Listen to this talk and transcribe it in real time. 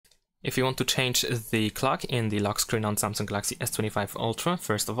If you want to change the clock in the lock screen on Samsung Galaxy S25 Ultra,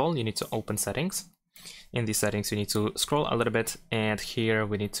 first of all, you need to open settings. In these settings, you need to scroll a little bit, and here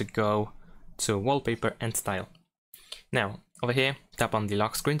we need to go to Wallpaper and Style. Now, over here, tap on the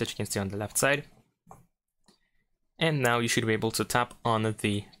lock screen that you can see on the left side. And now you should be able to tap on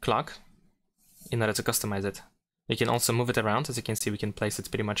the clock in order to customize it. You can also move it around. As you can see, we can place it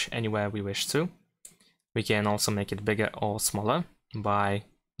pretty much anywhere we wish to. We can also make it bigger or smaller by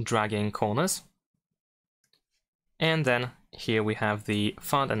dragging corners. And then here we have the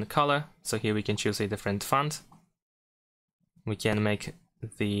font and color. So here we can choose a different font. We can make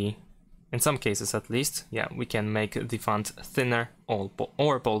the, in some cases at least, we can make the font thinner or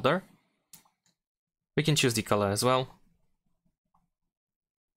bolder. We can choose the color as well.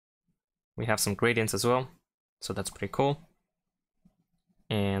 We have some gradients as well, so that's pretty cool.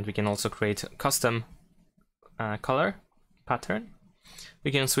 And we can also create custom color pattern.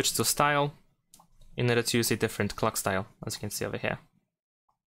 We can switch to style in order to use a different clock style, as you can see over here.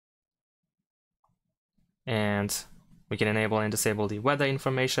 And we can enable and disable the weather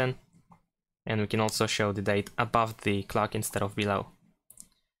information. And we can also show the date above the clock instead of below.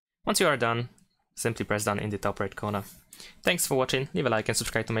 Once you are done, simply press done in the top right corner. Thanks for watching, leave a like and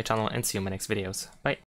subscribe to my channel, and see you in my next videos. Bye!